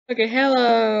Okay,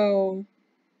 hello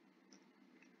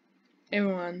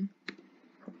everyone,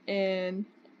 and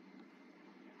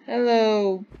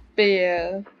hello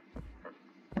bear.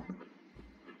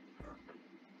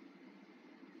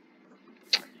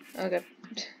 Okay.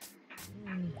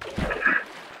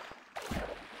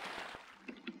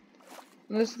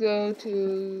 Let's go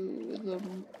to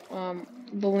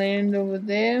the land over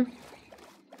there.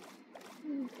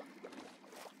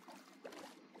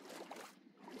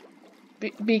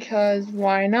 Because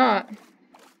why not?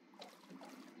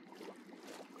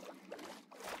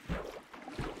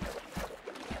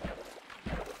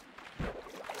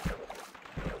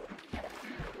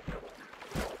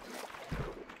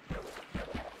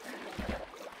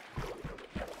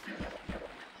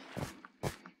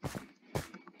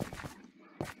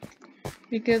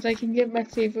 Because I can get my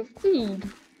favorite food.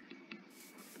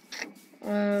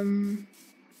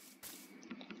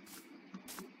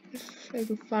 If I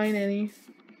can find any.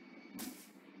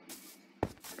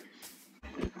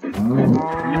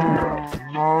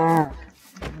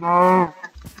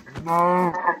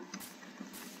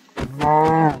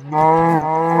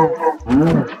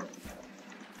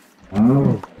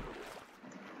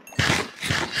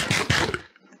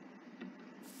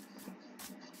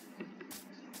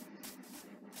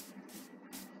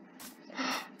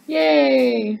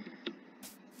 Yay!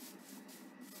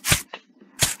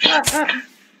 Ah.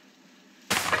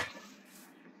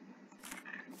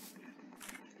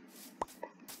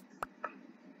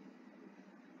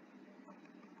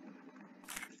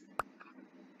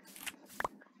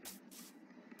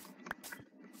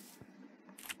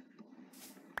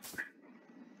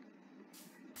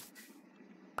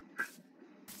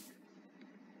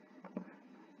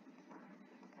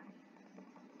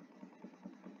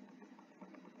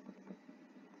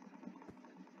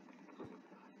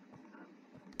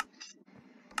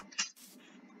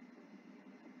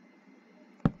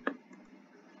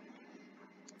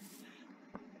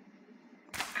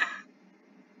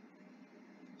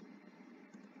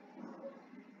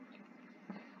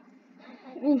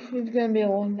 Oof, it's gonna be a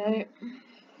long night.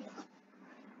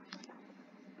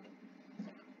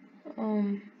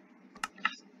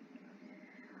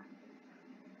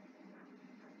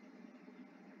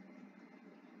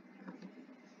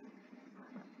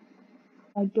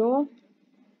 My door,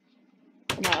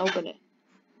 and I open it.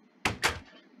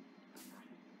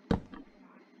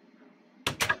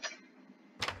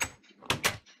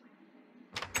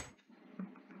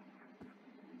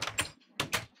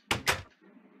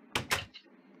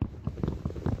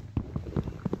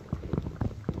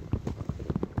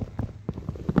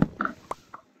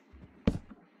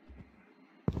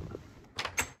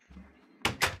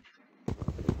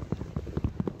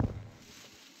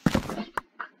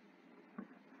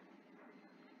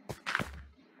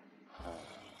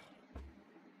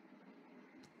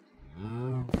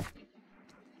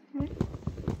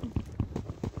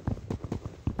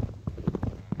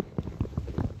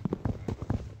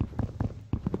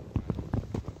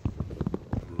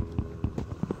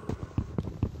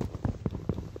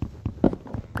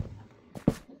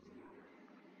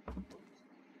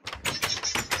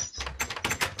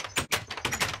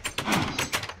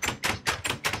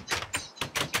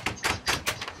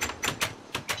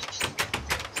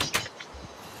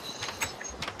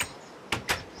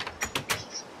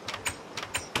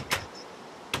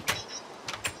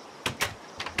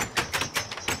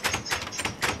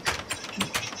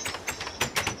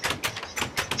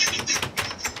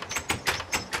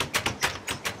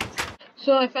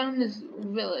 So I found this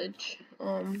village,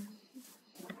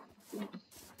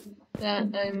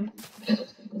 that I'm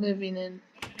living in.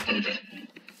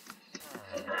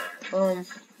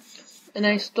 And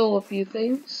I stole a few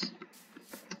things.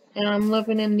 And I'm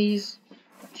living in these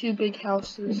two big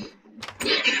houses.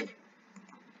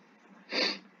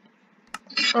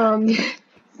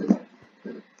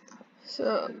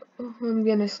 So I'm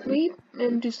gonna sleep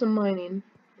and do some mining.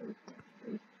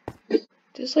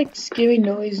 There's like scary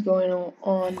noise going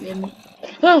on and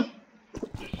ah!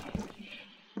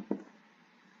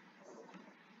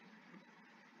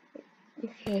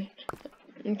 Okay,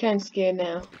 I'm kind of scared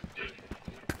now.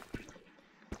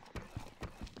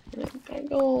 I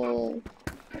go.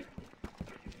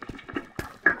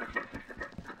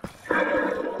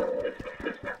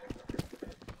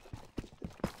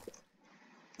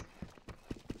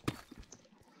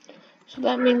 So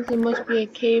that means there must be a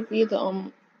cave either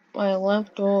on my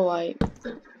left or right.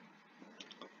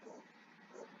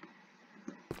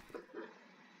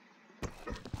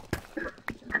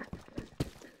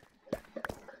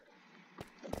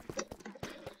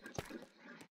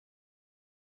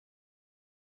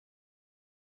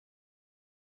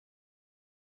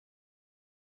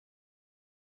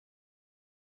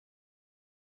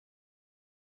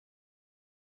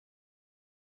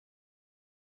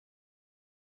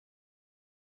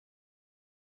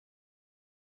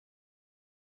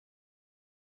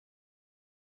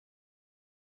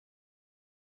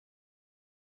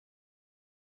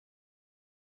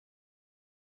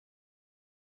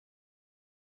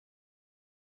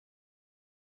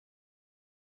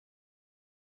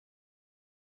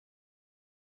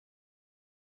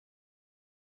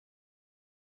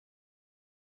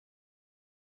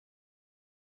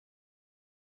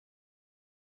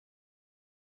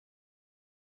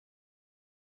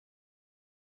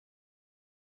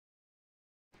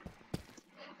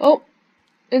 Oh,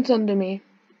 it's under me.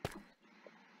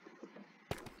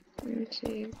 Let's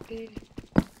see.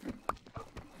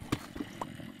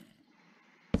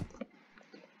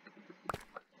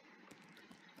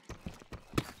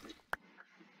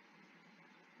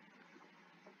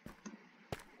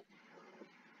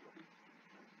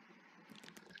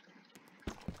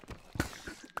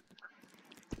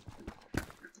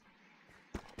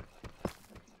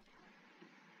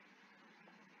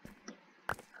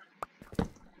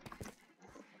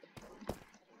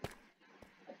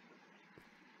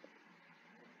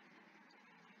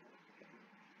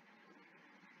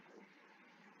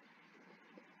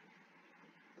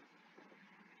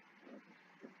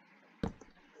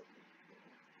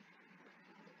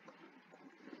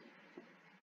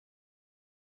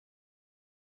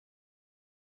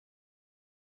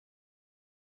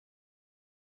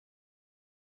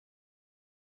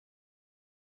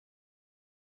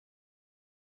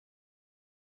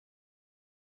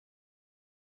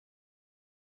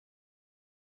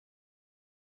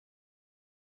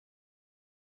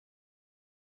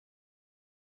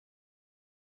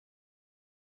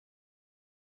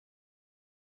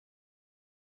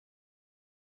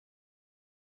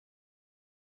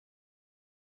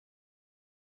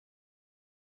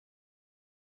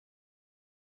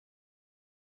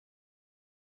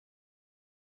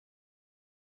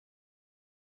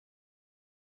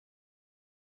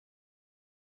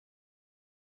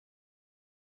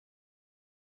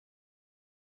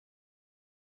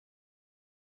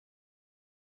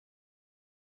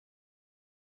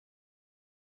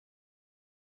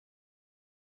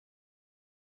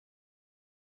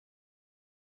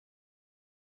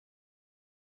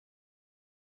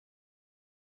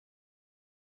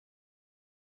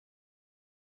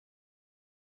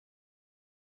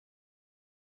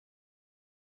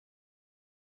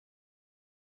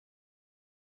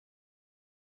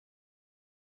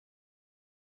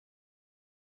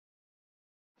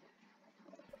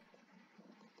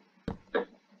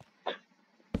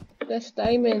 That's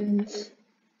diamonds.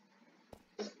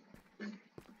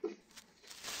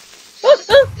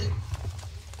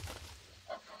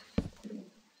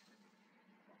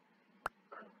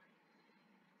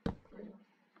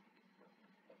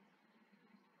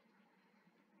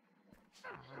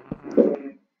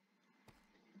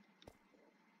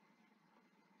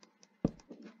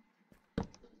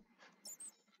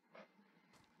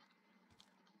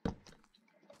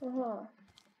 Uh-huh.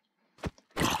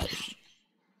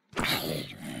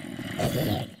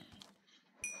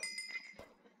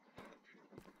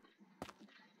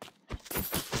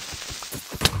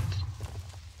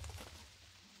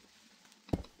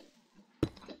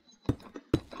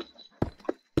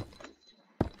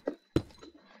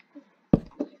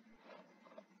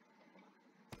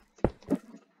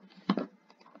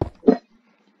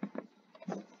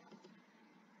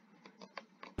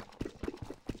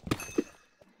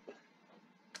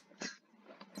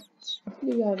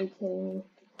 You gotta be kidding me.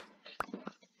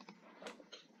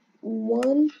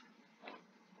 One.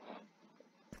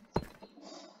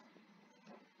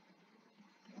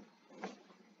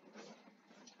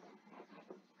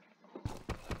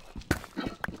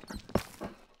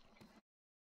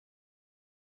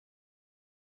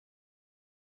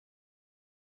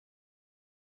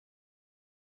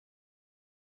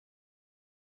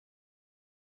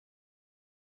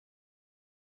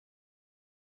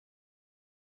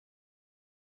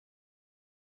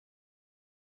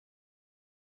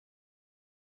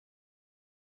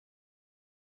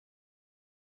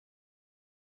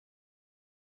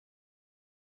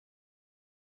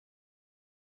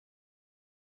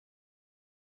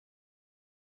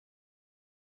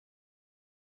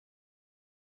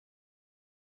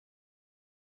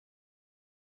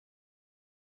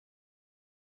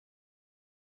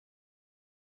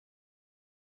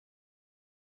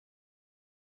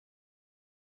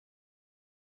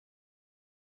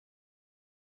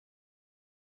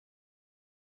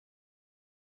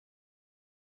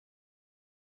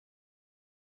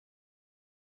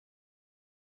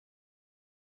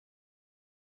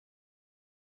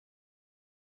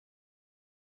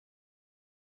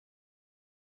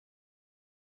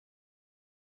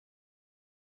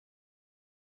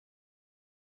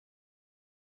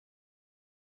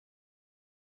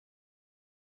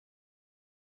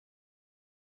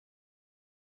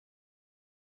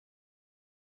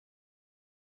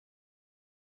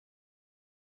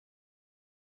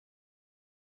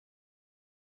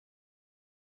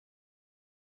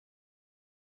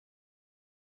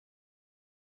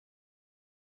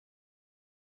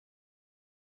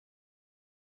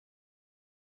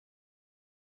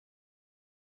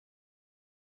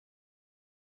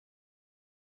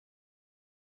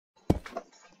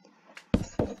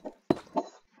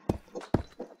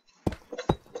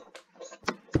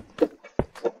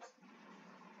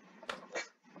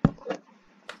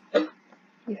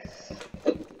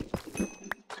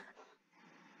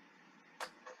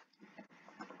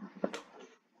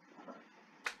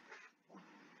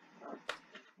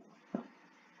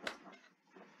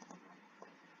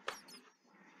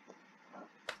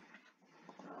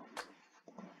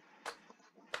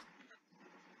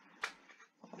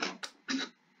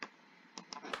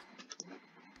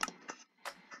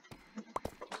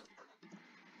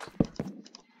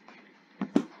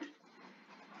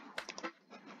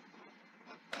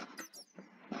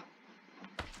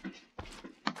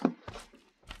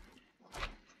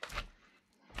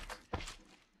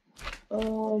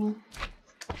 Um.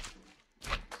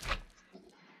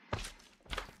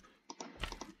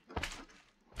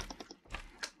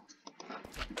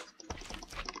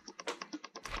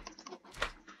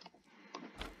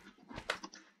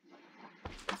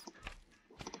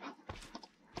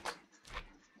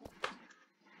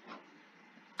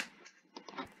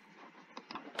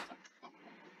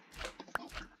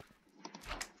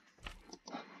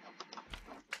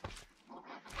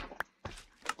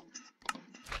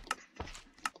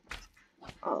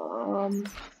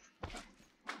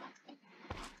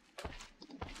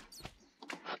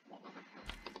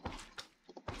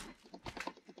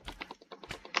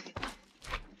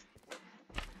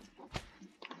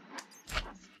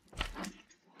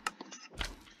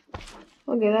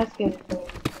 Okay, that's good.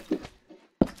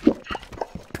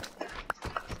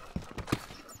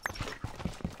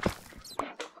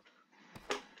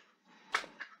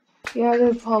 Yeah,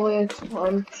 there's probably a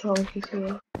ton chunky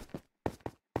here.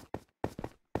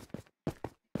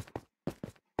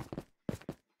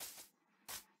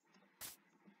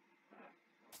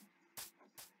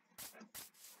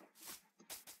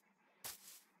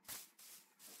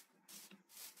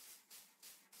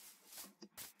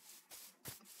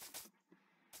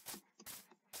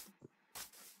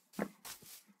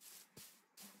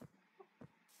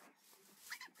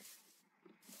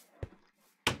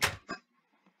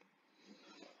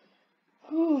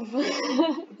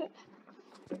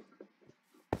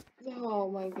 Oh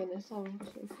my goodness, I'm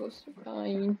so close to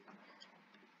dying.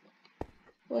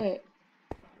 Wait.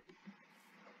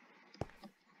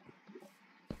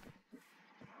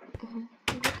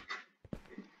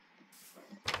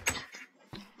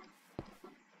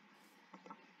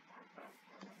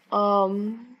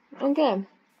 Okay.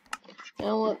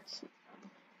 Now let's.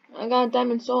 I got a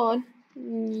diamond sword.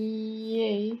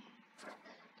 Yay.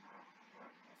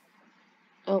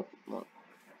 Oh, well.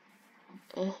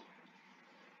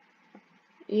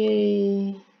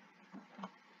 Yay.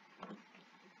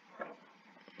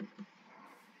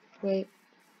 Wait.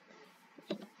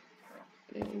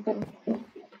 There you go.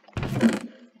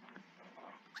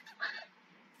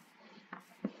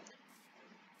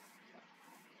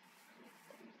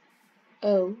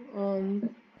 Oh,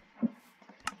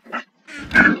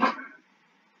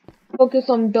 focus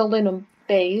on building a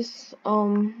base.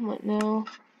 What now?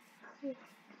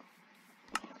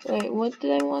 Wait, what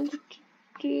did I want to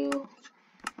do?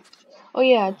 Oh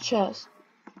yeah, chest.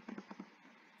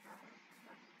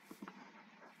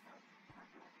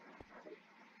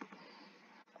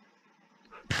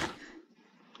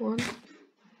 One.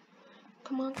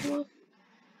 Come on, come on.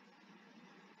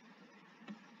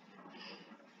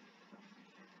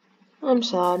 I'm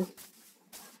sad.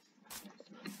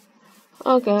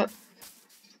 Okay.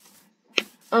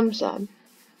 I'm sad.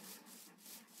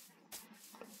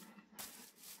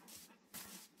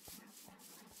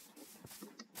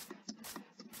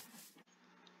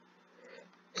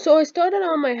 So I started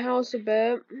on my house a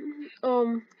bit.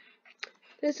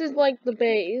 This is like the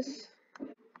base.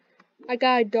 I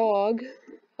got a dog.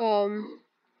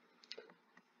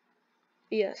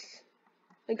 Yes.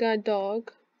 I got a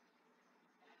dog.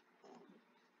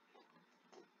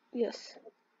 Yes.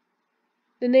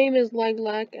 The name is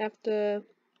Lilac after,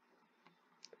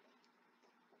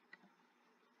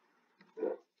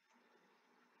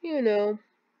 you know,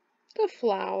 the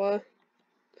flower.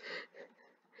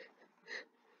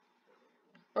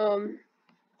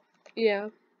 Yeah.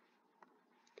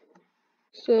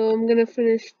 So I'm gonna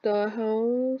finish the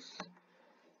house.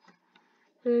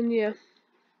 And yeah.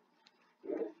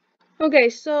 Okay,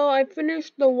 so I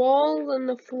finished the walls and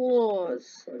the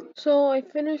floors. So I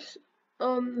finished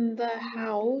the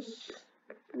house.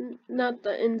 Not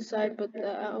the inside, but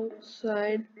the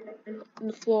outside.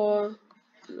 The floor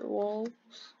and the walls.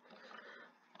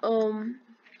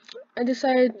 I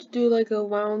decided to do like a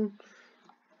rounded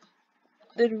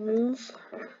roof.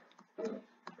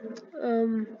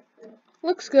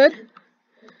 Looks good.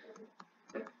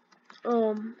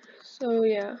 So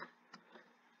yeah.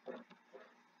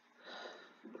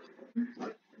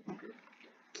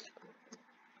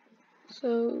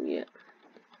 So yeah.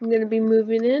 I'm gonna be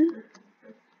moving in.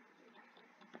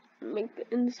 Make the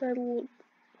inside a little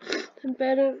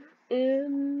better.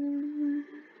 And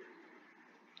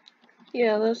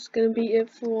yeah, that's gonna be it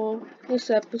for this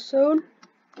episode.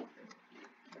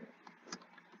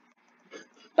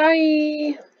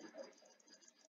 Bye!